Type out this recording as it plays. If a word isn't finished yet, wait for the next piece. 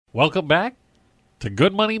Welcome back to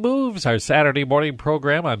Good Money Moves, our Saturday morning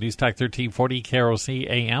program on News Talk 1340 KROC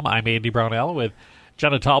AM. I'm Andy Brownell with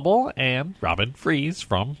Jenna Taubel and Robin Fries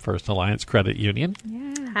from First Alliance Credit Union.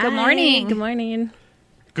 Yeah. Good morning. Good morning.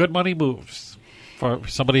 Good Money Moves. For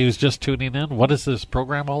somebody who's just tuning in, what is this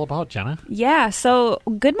program all about, Jenna? Yeah, so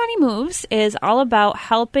Good Money Moves is all about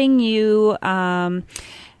helping you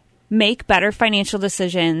make better financial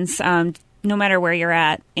decisions, no matter where you're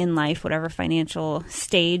at in life, whatever financial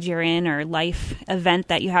stage you're in or life event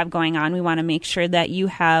that you have going on. We want to make sure that you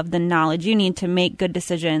have the knowledge you need to make good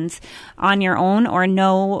decisions on your own or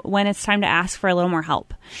know when it's time to ask for a little more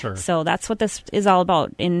help. Sure. So that's what this is all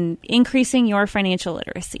about, in increasing your financial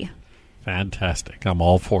literacy. Fantastic. I'm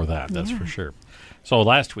all for that, that's for sure. So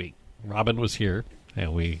last week, Robin was here,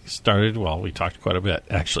 and we talked quite a bit,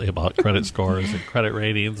 actually, about credit scores and credit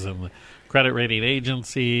ratings and the credit rating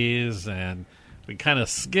agencies, and we kind of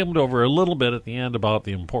skimmed over a little bit at the end about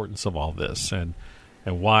the importance of all this and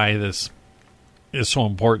why this is so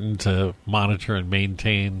important to monitor and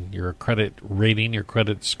maintain your credit rating, your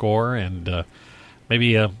credit score, and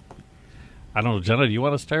maybe, I don't know, Jenna, do you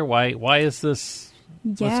want to start? Why is this?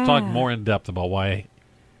 Yeah. Let's talk more in depth about why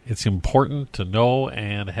it's important to know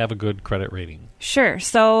and have a good credit rating. Sure.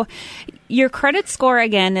 So your credit score,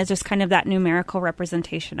 again, is just kind of that numerical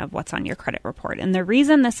representation of what's on your credit report. And the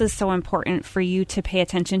reason this is so important for you to pay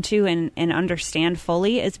attention to and understand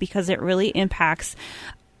fully is because it really impacts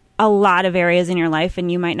a lot of areas in your life,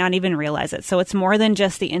 and you might not even realize it. So it's more than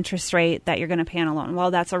just the interest rate that you're going to pay on a loan.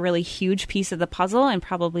 While that's a really huge piece of the puzzle and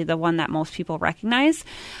probably the one that most people recognize,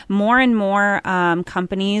 more and more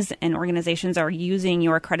companies and organizations are using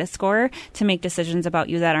your credit score to make decisions about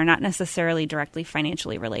you that are not necessarily directly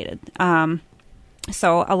financially related.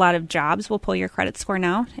 So a lot of jobs will pull your credit score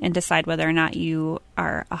now and decide whether or not you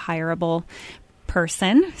are a hireable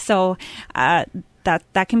person. So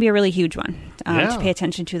that can be a really huge one to pay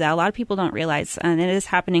attention to, that a lot of people don't realize, and it is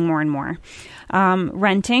happening more and more.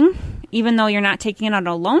 Renting, even though you're not taking out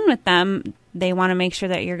a loan with them, they want to make sure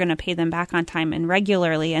that you're going to pay them back on time and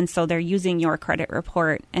regularly, and so they're using your credit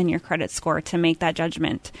report and your credit score to make that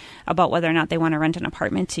judgment about whether or not they want to rent an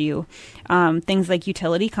apartment to you. Things like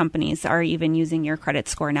utility companies are even using your credit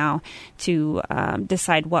score now to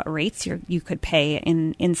decide what rates you could pay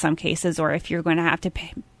in some cases, or if you're going to have to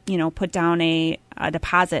pay, put down a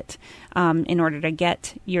deposit in order to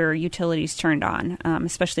get your utilities turned on,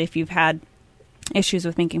 especially if you've had issues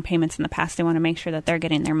with making payments in the past. They want to make sure that they're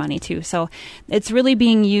getting their money too. So it's really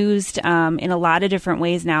being used in a lot of different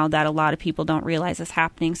ways now that a lot of people don't realize is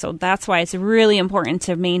happening. So that's why it's really important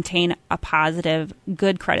to maintain a positive,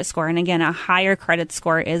 good credit score. And again, a higher credit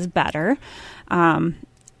score is better. And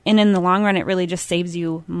in the long run, it really just saves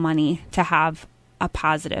you money to have a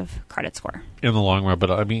positive credit score. In the long run,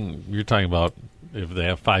 but I mean, you're talking about if they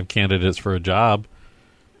have 5 candidates for a job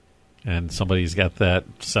and somebody's got that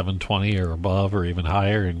 720 or above or even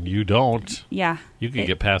higher and you don't, you could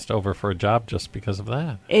get passed over for a job just because of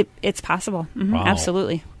that. It's possible. Mm-hmm. Wow.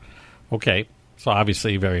 Absolutely. Okay. So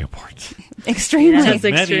obviously very important. Extremely. Yes,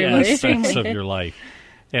 Many extremely. aspects of your life.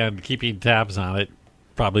 And keeping tabs on it,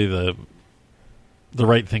 probably the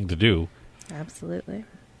right thing to do. Absolutely.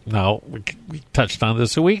 Now, we touched on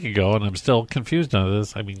this a week ago, and I'm still confused on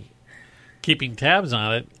this. I mean, keeping tabs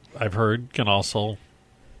on it, I've heard, can also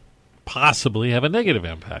possibly have a negative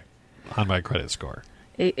impact on my credit score.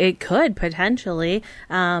 It could, potentially.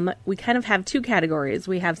 We kind of have 2 categories.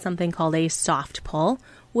 We have something called a soft pull,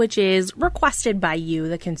 which is requested by you,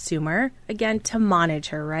 the consumer, again, to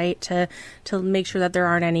monitor, right? To make sure that there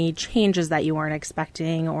aren't any changes that you weren't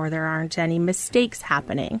expecting or there aren't any mistakes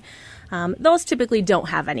happening. Those typically don't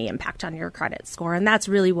have any impact on your credit score, and that's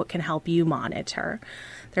really what can help you monitor.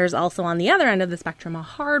 There's also, on the other end of the spectrum, a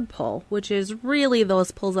hard pull, which is really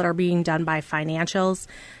those pulls that are being done by financials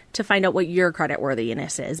to find out what your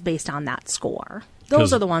creditworthiness is based on that score.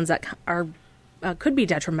 Those are the ones that are could be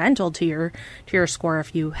detrimental to your score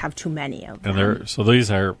if you have too many of them. And so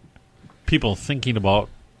these are people thinking about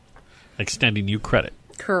extending you credit.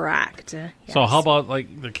 Correct. Yes. So how about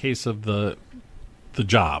like the case of the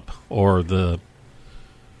job or the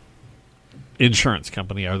insurance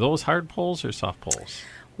company? Are those hard pulls or soft pulls?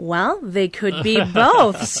 Well, they could be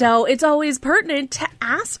both. So it's always pertinent to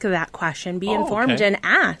ask that question, be informed and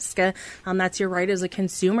ask. That's your right as a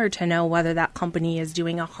consumer to know whether that company is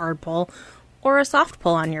doing a hard pull or a soft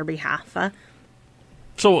pull on your behalf.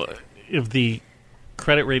 So if the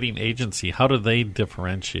credit rating agency, how do they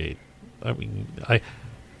differentiate? I mean,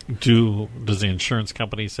 Does the insurance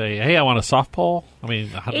company say, hey, I want a soft pull? I mean,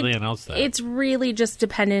 how do they announce that? It's really just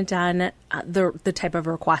dependent on the type of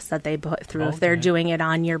request that they put through. Okay. If they're doing it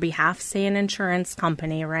on your behalf, say an insurance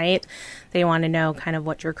company, right? They want to know kind of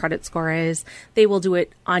what your credit score is. They will do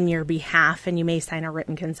it on your behalf, and you may sign a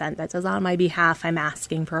written consent that says, on my behalf, I'm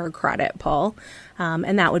asking for a credit pull.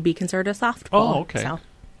 And that would be considered a soft pull. Oh, okay. So,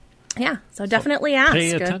 yeah, so definitely ask.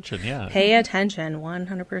 Pay attention, yeah. Pay attention,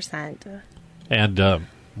 100%. And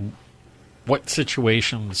what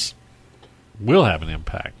situations will have an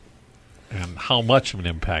impact, and how much of an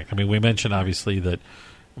impact? I mean, we mentioned obviously that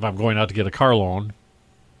if I'm going out to get a car loan,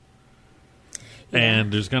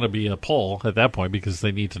 and there's going to be a pull at that point because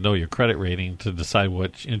they need to know your credit rating to decide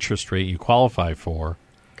what interest rate you qualify for.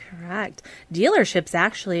 Correct. Dealerships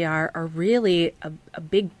actually are really a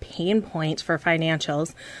big pain point for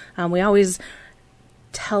financials. We always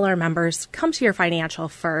tell our members, come to your financial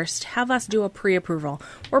first. Have us do a pre-approval.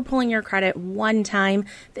 We're pulling your credit one time.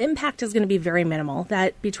 The impact is going to be very minimal,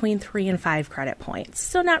 that between 3 and 5 credit points.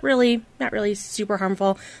 So not really super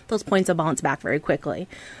harmful. Those points will bounce back very quickly.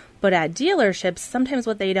 But at dealerships, sometimes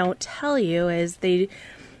what they don't tell you is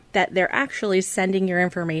that they're actually sending your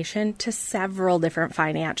information to several different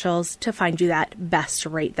financials to find you that best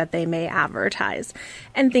rate that they may advertise.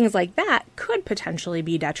 And things like that could potentially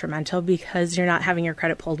be detrimental because you're not having your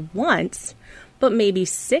credit pulled once, but maybe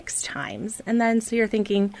 6 times. And then so you're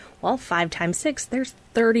thinking, well, 5 times 6, there's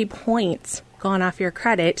 30 points gone off your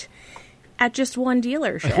credit at just one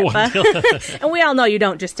dealership. And we all know you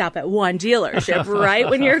don't just stop at one dealership, right,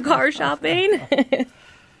 when you're car shopping?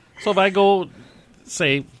 So if I go,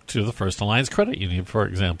 say, to the First Alliance Credit Union, for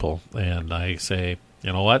example, and I say,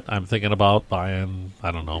 you know what, I'm thinking about buying,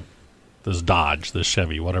 I don't know, this Dodge, this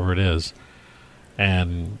Chevy, whatever it is.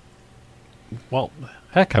 And, well,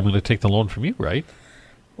 heck, I'm going to take the loan from you, right?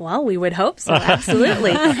 Well, we would hope so,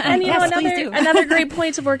 absolutely. And you Yes, know, another great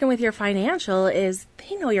point of working with your financial is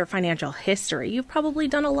they know your financial history. You've probably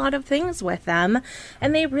done a lot of things with them,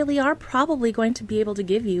 and they really are probably going to be able to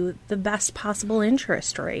give you the best possible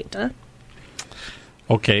interest rate.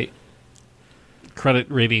 Okay. Credit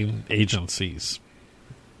rating agencies.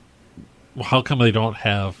 How come they don't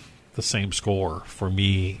have the same score for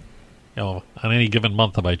me, on any given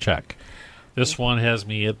month if I check? This one has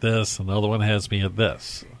me at this, and the other one has me at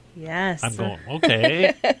this. Yes. I'm going,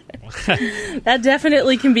 okay. That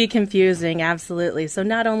definitely can be confusing, absolutely. So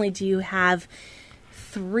not only do you have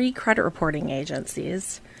 3 credit reporting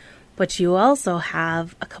agencies, but you also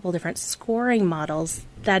have a couple different scoring models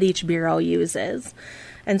that each bureau uses.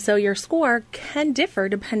 And so your score can differ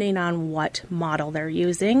depending on what model they're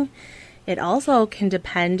using. It also can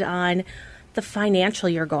depend on the financial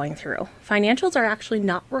you're going through. Financials are actually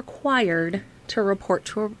not required to report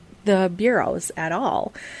to the bureaus at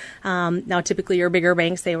all. Now, typically your bigger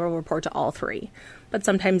banks, they will report to all 3. But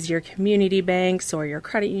sometimes your community banks or your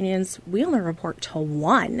credit unions, we only report to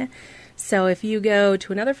 1. So if you go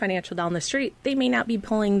to another financial down the street, they may not be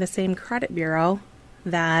pulling the same credit bureau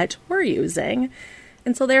that we're using.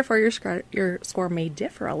 And so therefore your score may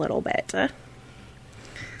differ a little bit.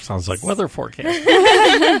 Sounds like weather forecast.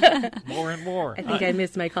 More and more. I think I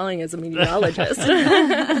missed my calling as a meteorologist.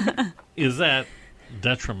 Is that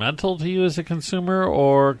detrimental to you as a consumer,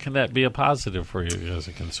 or can that be a positive for you as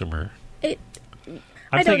a consumer?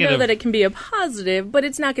 I don't know that it can be a positive, but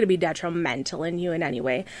it's not going to be detrimental in you in any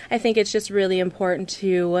way. I think it's just really important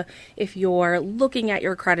to, if you're looking at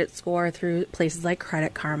your credit score through places like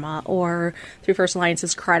Credit Karma or through First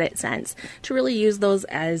Alliance's Credit Sense, to really use those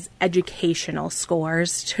as educational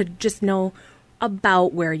scores to just know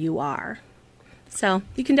about where you are. So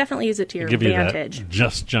you can definitely use it to your advantage. You that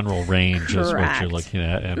just general range is what you're looking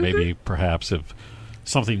at, and maybe perhaps if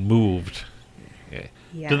something moved.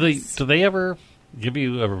 Yes. Do they ever give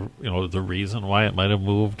you the reason why it might have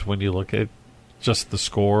moved when you look at just the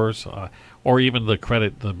scores, or even the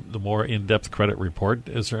credit, the more in-depth credit report?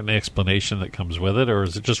 Is there an explanation that comes with it, or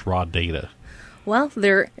is it just raw data? Well,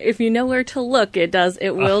 if you know where to look, it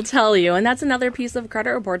will tell you. And that's another piece of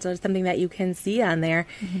credit reports, or something that you can see on there.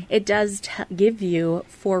 Mm-hmm. It does give you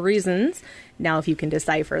 4 reasons. Now, if you can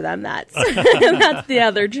decipher them, that's the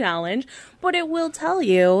other challenge. But it will tell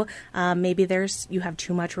you maybe you have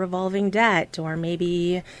too much revolving debt, or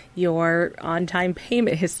maybe your on-time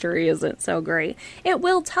payment history isn't so great. It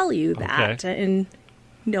will tell you that in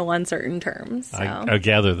no uncertain terms. So. I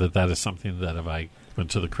gather that is something that if I went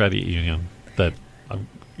to the credit union, that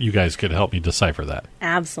you guys could help me decipher that.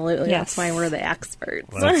 Absolutely. Yes. That's why we're the experts.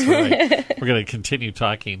 Well, that's right. We're going to continue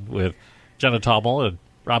talking with Jenna Taubel and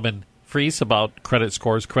Robin Fries about credit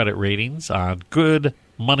scores, credit ratings on Good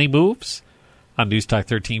Money Moves on News Talk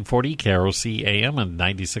 1340, KROC AM and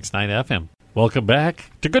 96.9 FM. Welcome back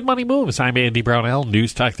to Good Money Moves. I'm Andy Brownell,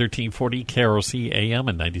 News Talk 1340, KROC AM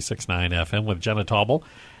and 96.9 FM with Jenna Taubel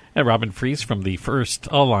and Robin Fries from the First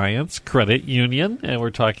Alliance Credit Union. And we're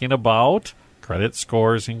talking about credit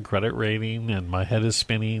scores and credit rating, and my head is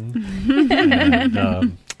spinning.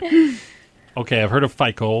 And, okay, I've heard of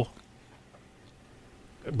FICO,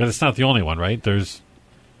 but it's not the only one, right?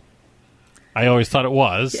 I always thought it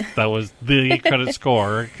was. That was the credit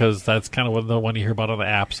score, because that's kind of the one you hear about on the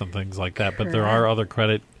apps and things like that. But there are other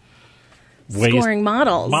credit scoring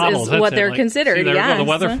models is what they're considered. See, there yes. we go, the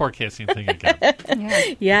weather forecasting thing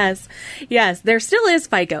again. Yes. There still is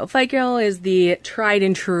FICO. FICO is the tried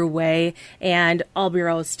and true way, and all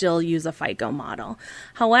bureaus still use a FICO model.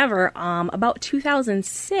 However, about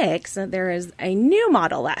 2006, there is a new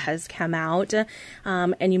model that has come out,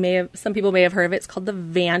 and some people may have heard of it. It's called the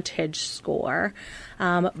Vantage Score.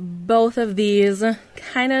 Both of these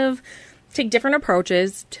kind of take different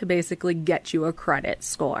approaches to basically get you a credit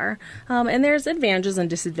score. And there's advantages and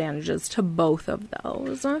disadvantages to both of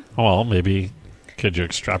those. Well, maybe could you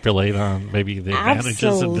extrapolate on maybe the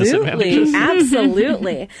advantages and disadvantages?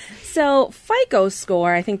 Absolutely. So FICO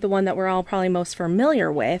score, I think the one that we're all probably most familiar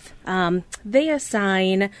with, they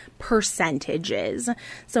assign percentages.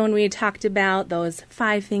 So when we talked about those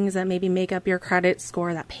 5 things that maybe make up your credit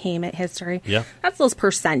score, that payment history, that's those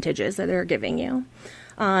percentages that they're giving you.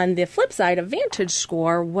 On the flip side of Vantage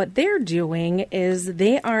Score, what they're doing is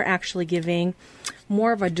they are actually giving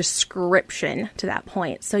more of a description to that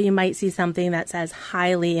point. So you might see something that says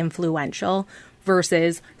highly influential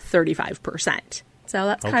versus 35%. So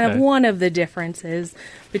that's kind of one of the differences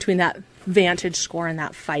between that Vantage Score and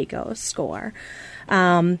that FICO score.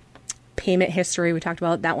 Payment history, we talked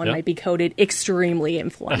about, that one might be coded extremely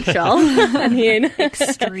influential. I mean,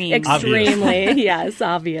 extremely, yes,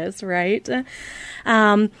 obvious, right?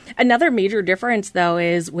 Another major difference, though,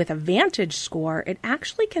 is with a Vantage Score, it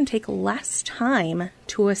actually can take less time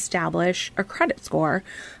to establish a credit score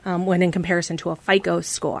when in comparison to a FICO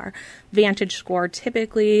score. Vantage Score,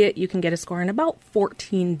 typically you can get a score in about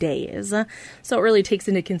 14 days. So it really takes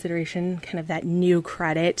into consideration kind of that new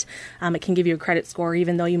credit. It can give you a credit score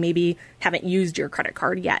even though you maybe haven't used your credit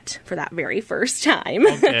card yet for that very first time.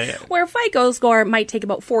 Okay. Where FICO score might take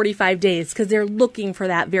about 45 days because they're looking for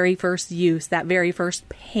that very first use, that very first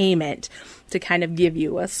payment to kind of give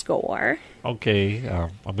you a score. Okay,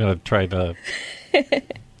 I'm going to try to...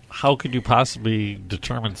 How could you possibly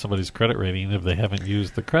determine somebody's credit rating if they haven't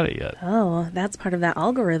used the credit yet? Oh, that's part of that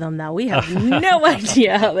algorithm that we have no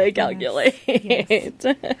idea how they calculate. Yes.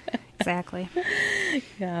 Exactly.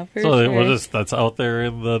 Yeah, for so sure. That's out there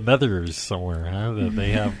in the nethers somewhere, huh? That they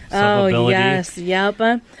have some ability. Yes, yep.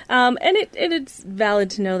 And it's valid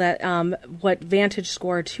to know that what Vantage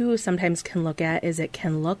Score, too, sometimes can look at is it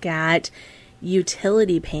can look at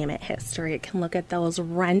utility payment history. It can look at those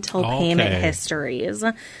rental payment histories.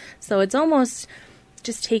 So it's almost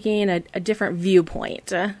just taking a different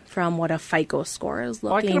viewpoint from what a FICO score is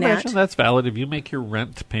looking at. I can imagine that's valid. If you make your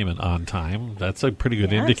rent payment on time, that's a pretty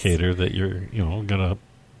good indicator that you're going to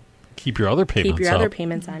keep your other payments other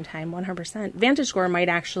payments on time, 100%. Vantage Score might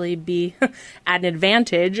actually be an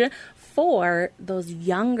advantage for those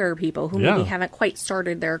younger people who maybe haven't quite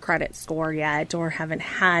started their credit score yet or haven't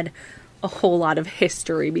had a whole lot of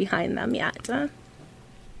history behind them yet.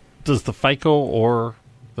 Does the FICO or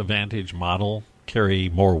the Vantage model carry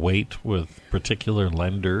more weight with particular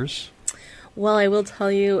lenders? Well, I will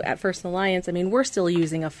tell you at First Alliance, I mean, we're still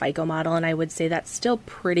using a FICO model, and I would say that's still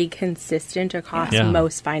pretty consistent across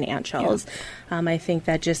most financials. Yeah. I think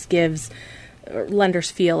that just gives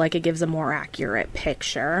lenders feel like it gives a more accurate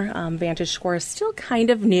picture. Vantage Score is still kind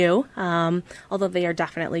of new, although they are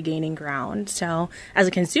definitely gaining ground. So as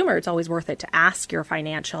a consumer, it's always worth it to ask your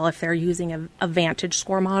financial if they're using a Vantage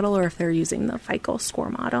Score model or if they're using the FICO score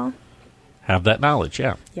model. Have that knowledge,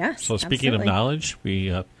 yeah. Yes, so speaking of knowledge,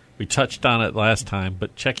 we touched on it last time,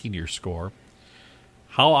 but checking your score,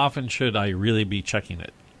 how often should I really be checking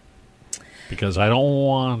it? Because I don't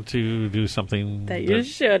want to do something that you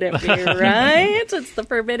shouldn't be, right? It's the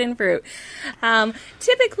forbidden fruit.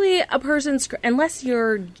 Typically, a person's, unless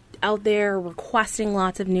you're out there requesting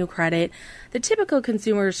lots of new credit, the typical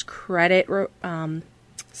consumer's credit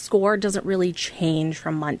score doesn't really change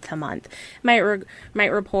from month to month. Might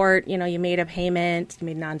report, you made a payment, you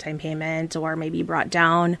made an on-time payment, or maybe you brought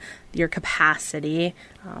down your capacity.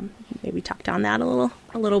 Maybe talked on that a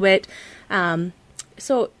little bit.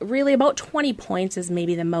 So really about 20 points is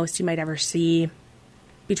maybe the most you might ever see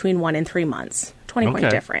between 1 and 3 months. 20-point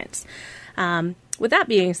difference. with that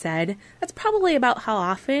being said, that's probably about how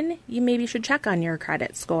often you maybe should check on your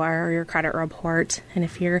credit score or your credit report. And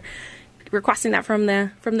if you're requesting that from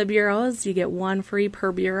the bureaus, you get one free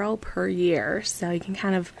per bureau per year. So you can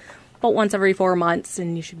kind of about once every 4 months,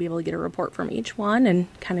 and you should be able to get a report from each one and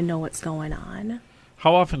kind of know what's going on.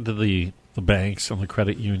 How often do the banks and the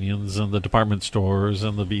credit unions and the department stores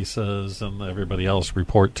and the Visas and everybody else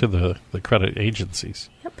report to the credit agencies?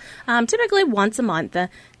 Yep. Typically once a month.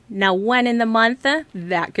 Now, when in the month,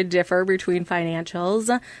 that could differ between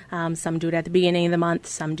financials. Some do it at the beginning of the month,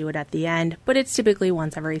 some do it at the end, but it's typically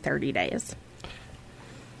once every 30 days.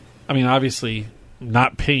 I mean, obviously,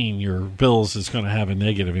 not paying your bills is going to have a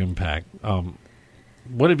negative impact.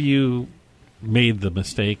 What have you made the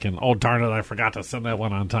mistake and, oh, darn it, I forgot to send that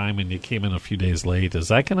one on time and you came in a few days late? Is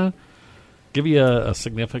that going to give you a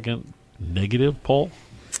significant negative pull?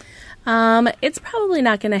 It's probably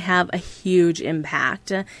not going to have a huge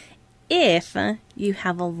impact if you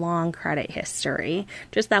have a long credit history.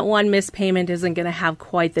 Just that one missed payment isn't going to have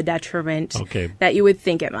quite the detriment that you would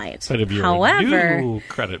think it might. But if you're However, a new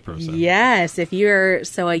credit person. Yes, if you're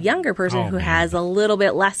a younger person who has a little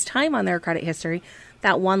bit less time on their credit history,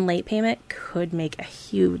 that one late payment could make a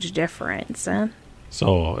huge difference.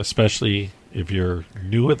 So especially if you're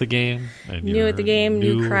new at the game. And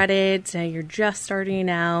new credit, you're just starting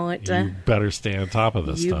out. You better stay on top of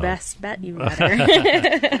this stuff. You best bet you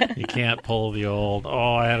better. You can't pull the old,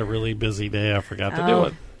 I had a really busy day, I forgot to do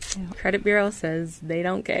it. Credit Bureau says they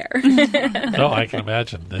don't care. No, I can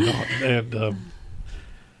imagine. They don't. And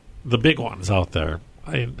the big ones out there,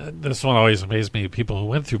 this one always amazed me, people who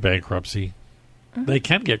went through bankruptcy, they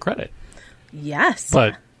can get credit. Yes.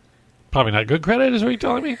 But probably not good credit, is what you're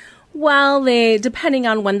telling me? Well, depending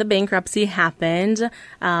on when the bankruptcy happened,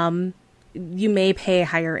 you may pay a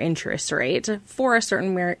higher interest rate for a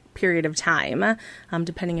certain period of time,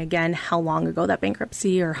 depending, again, how long ago that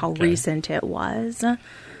bankruptcy or how recent it was.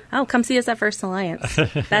 Oh, come see us at First Alliance.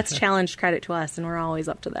 That's challenged credit to us, and we're always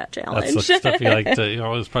up to that challenge. That's the stuff you like to,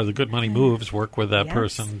 as part of the good money moves, work with that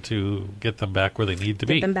person to get them back where they need to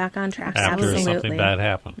be. Get them back on track. After something bad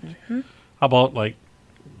happened. Mm-hmm. How about,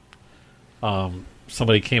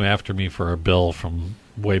 somebody came after me for a bill from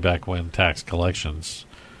way back when, tax collections.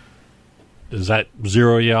 Does that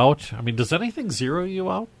zero you out? I mean, does anything zero you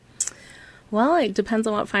out? Well, it depends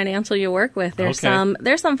on what financial you work with. There's some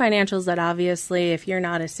financials that obviously, if you're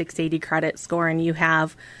not a 680 credit score and you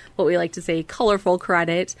have what we like to say colorful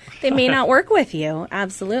credit, they may not work with you.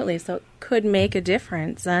 Absolutely. So it could make a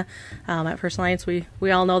difference. At First Alliance,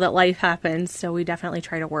 we all know that life happens, so we definitely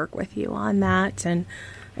try to work with you on that. And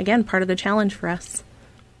again, part of the challenge for us.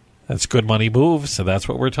 That's Good Money Moves, so that's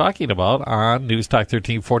what we're talking about on News Talk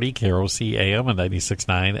 1340, KROC AM and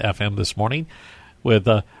 96.9 FM this morning with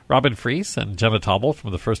Robin Fries and Jenna Taubel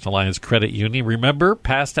from the First Alliance Credit Union. Remember,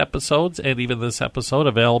 past episodes and even this episode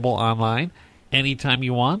available online anytime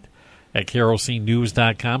you want at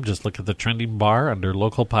KROCnews.com. Just look at the trending bar under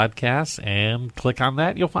local podcasts and click on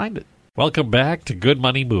that. You'll find it. Welcome back to Good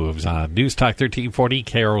Money Moves on News Talk 1340,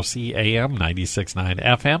 KROC AM 96.9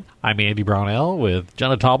 FM. I'm Andy Brownell with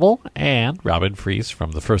Jenna Taubel and Robin Fries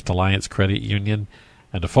from the First Alliance Credit Union.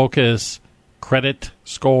 And to focus, credit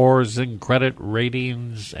scores and credit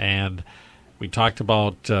ratings. And we talked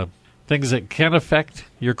about things that can affect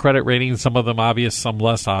your credit rating, some of them obvious, some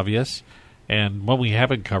less obvious. And what we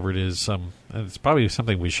haven't covered is, and it's probably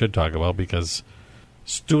something we should talk about because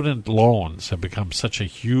student loans have become such a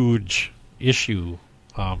huge issue,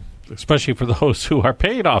 especially for those who are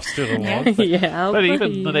paying off student loans. But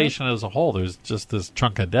even the nation as a whole, there's just this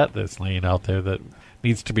chunk of debt that's laying out there that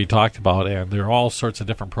needs to be talked about. And there are all sorts of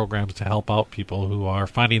different programs to help out people who are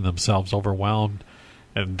finding themselves overwhelmed.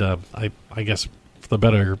 And I guess, for the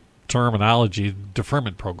better terminology,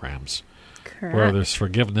 deferment programs. Correct. Where there's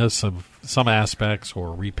forgiveness of some aspects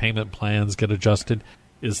or repayment plans get adjusted.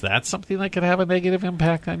 Is that something that could have a negative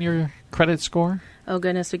impact on your credit score? Oh,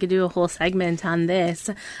 goodness, we could do a whole segment on this.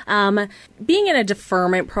 Being in a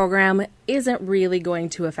deferment program isn't really going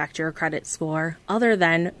to affect your credit score, other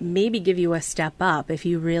than maybe give you a step up if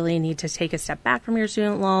you really need to take a step back from your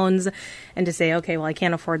student loans and to say, okay, well, I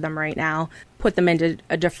can't afford them right now. Put them into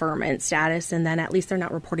a deferment status, and then at least they're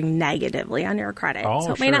not reporting negatively on your credit.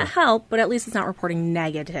 So it may not help, but at least it's not reporting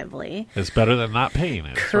negatively. It's better than not paying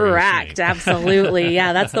it. Correct. Absolutely.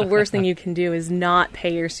 Yeah, that's the worst thing you can do is not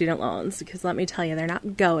pay your student loans, because let me tell you, you, they're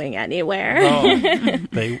not going anywhere. Oh,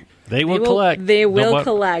 they will collect. They will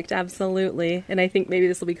collect, absolutely. And I think maybe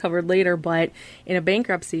this will be covered later, but in a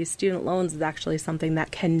bankruptcy, student loans is actually something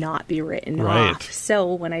that cannot be written off.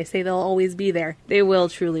 So when I say they'll always be there, they will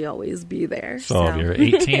truly always be there. So if you're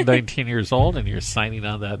 18, 19 years old and you're signing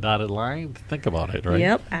on that dotted line, think about it, right?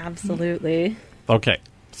 Yep, absolutely. Okay.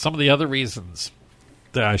 Some of the other reasons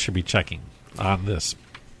that I should be checking on this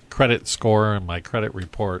credit score and my credit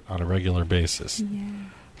report on a regular basis. Yeah.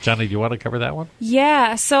 Jenna, do you want to cover that one?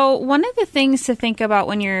 Yeah. So one of the things to think about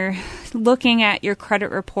when you're looking at your credit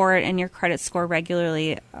report and your credit score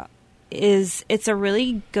regularly is it's a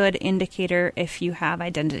really good indicator if you have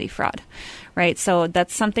identity fraud, right? So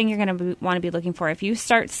that's something you're going to want to be looking for. If you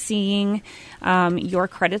start seeing your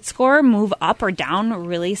credit score move up or down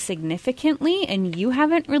really significantly and you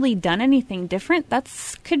haven't really done anything different, that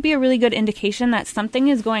could be a really good indication that something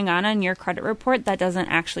is going on your credit report that doesn't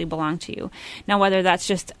actually belong to you. Now, whether that's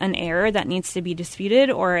just an error that needs to be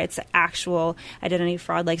disputed or it's actual identity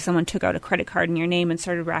fraud, like someone took out a credit card in your name and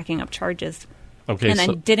started racking up charges. Okay, and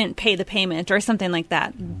then didn't pay the payment or something like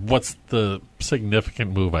that. What's the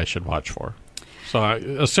significant move I should watch for? So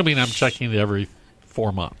assuming I'm checking every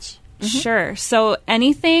 4 months. Mm-hmm. Sure. So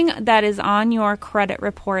anything that is on your credit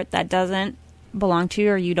report that doesn't belong to you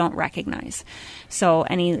or you don't recognize. So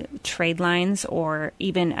any trade lines or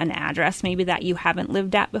even an address maybe that you haven't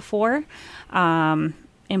lived at before,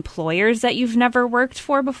 employers that you've never worked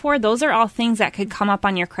for before. Those are all things that could come up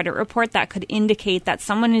on your credit report that could indicate that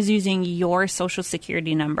someone is using your social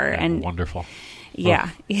security number. And wonderful. Yeah.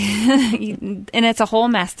 And it's a whole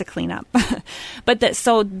mess to clean up. But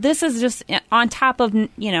so this is just on top of,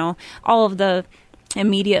 all of the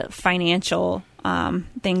immediate financial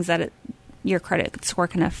things that your credit score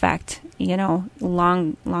can affect,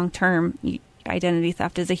 long term. Identity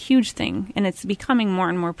theft is a huge thing, and it's becoming more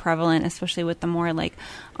and more prevalent, especially with the more like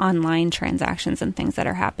online transactions and things that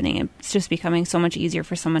are happening. It's just becoming so much easier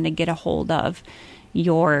for someone to get a hold of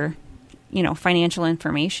your, financial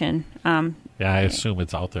information. Yeah, I assume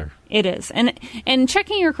it's out there. It is, and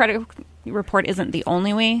checking your credit report isn't the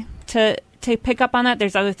only way to pick up on that.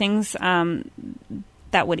 There's other things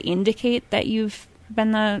that would indicate that you've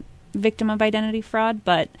been the victim of identity fraud,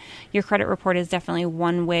 but your credit report is definitely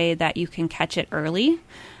one way that you can catch it early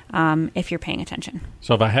if you're paying attention.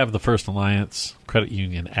 So if I have the First Alliance Credit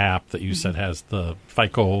Union app that you said has the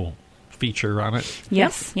FICO feature on it?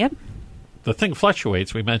 Yes. Yep. The thing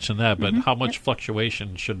fluctuates. We mentioned that, but how much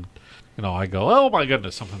fluctuation should, I go, oh my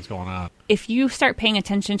goodness, something's going on. If you start paying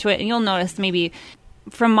attention to it, and you'll notice maybe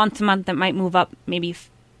from month to month, it might move up maybe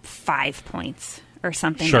 5 points. Or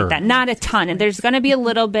something like that. Not a ton. And there's going to be a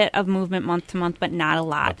little bit of movement month to month, but not a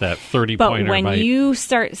lot. Not that 30-pointer. But when you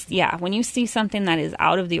when you see something that is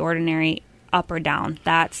out of the ordinary, up or down,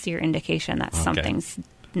 that's your indication that something's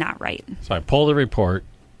not right. So I pull the report,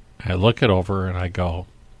 I look it over, and I go,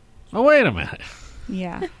 oh, wait a minute.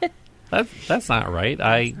 Yeah. That's not right.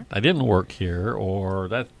 I didn't work here, or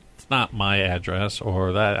that's not my address,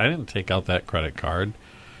 or that I didn't take out that credit card.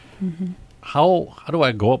 Mm-hmm. How do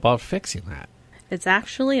I go about fixing that? It's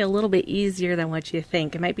actually a little bit easier than what you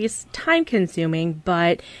think. It might be time consuming,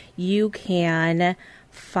 but you can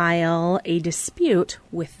file a dispute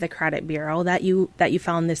with the credit bureau that you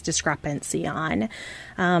found this discrepancy on.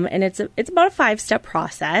 And it's about a 5-step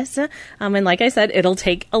process. And like I said, it'll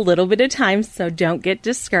take a little bit of time, so don't get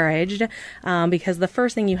discouraged, because the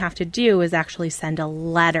first thing you have to do is actually send a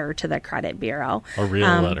letter to the credit bureau. A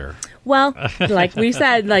real letter. Well, like we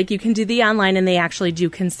said, you can do the online, and they actually do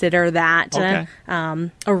consider that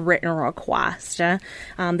a written request.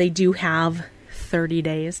 They do have 30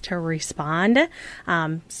 days to respond.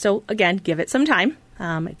 So again, give it some time.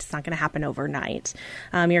 It's not going to happen overnight.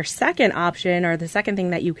 Your second option, or the second thing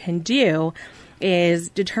that you can do, is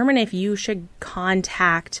determine if you should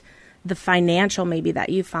contact the financial maybe that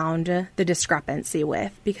you found the discrepancy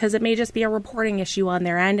with, because it may just be a reporting issue on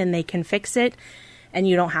their end and they can fix it and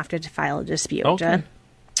you don't have to file a dispute. Okay.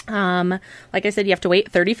 Like I said, you have to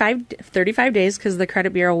wait 35 days, because the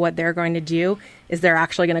credit bureau, what they're going to do is they're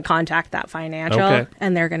actually going to contact that financial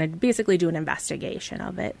and they're going to basically do an investigation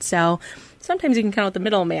of it. So sometimes you can cut out the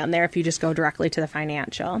middleman there if you just go directly to the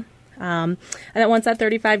financial. And then once that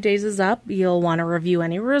 35 days is up, you'll want to review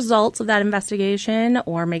any results of that investigation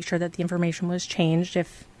or make sure that the information was changed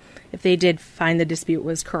if they did find the dispute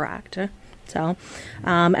was correct. So,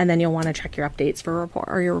 and then you'll want to check your updates for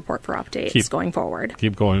your report for updates going forward.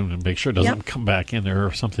 Keep going and make sure it doesn't come back in there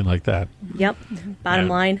or something like that. Yep. Bottom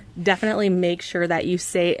line, definitely make sure that you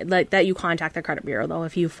that you contact the credit bureau, though,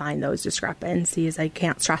 if you find those discrepancies. I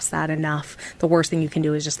can't stress that enough. The worst thing you can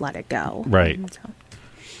do is just let it go. Right.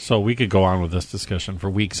 So we could go on with this discussion for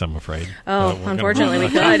weeks, I'm afraid. Oh, unfortunately we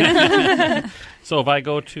could. So if I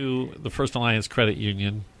go to the First Alliance Credit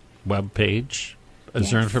Union webpage, is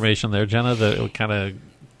there information there, Jenna, that kind of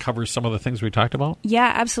covers some of the things we talked about?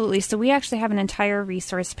 Yeah, absolutely. So we actually have an entire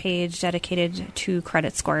resource page dedicated to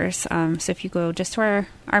credit scores. So if you go just to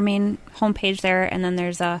our main homepage there, and then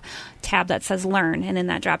there's a tab that says Learn, and in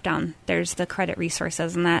that drop down, there's the credit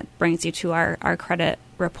resources, and that brings you to our credit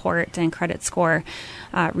report and credit score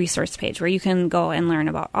resource page, where you can go and learn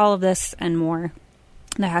about all of this and more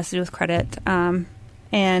that has to do with credit.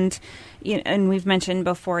 And we've mentioned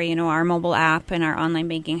before, our mobile app and our online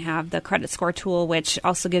banking have the credit score tool, which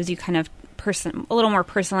also gives you kind of a little more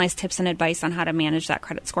personalized tips and advice on how to manage that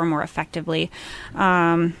credit score more effectively.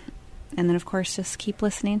 And then, of course, just keep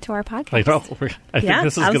listening to our podcast. I think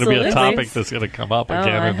this is going to be a topic that's going to come up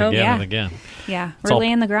again and again and again. Yeah, we're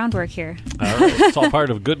laying the groundwork here. All right. It's all part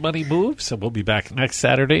of Good Money Moves, and we'll be back next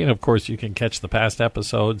Saturday. And, of course, you can catch the past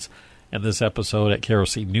episodes and this episode at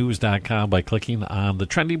KROCnews.com by clicking on the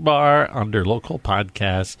trending bar under local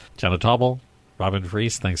podcasts. Jenna Taubel, Robin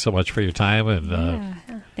Fries, thanks so much for your time. And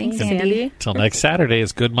thanks, Sandy. Till next Saturday,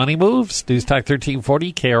 it's Good Money Moves. News Talk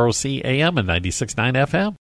 1340, KROC AM and 96.9 FM.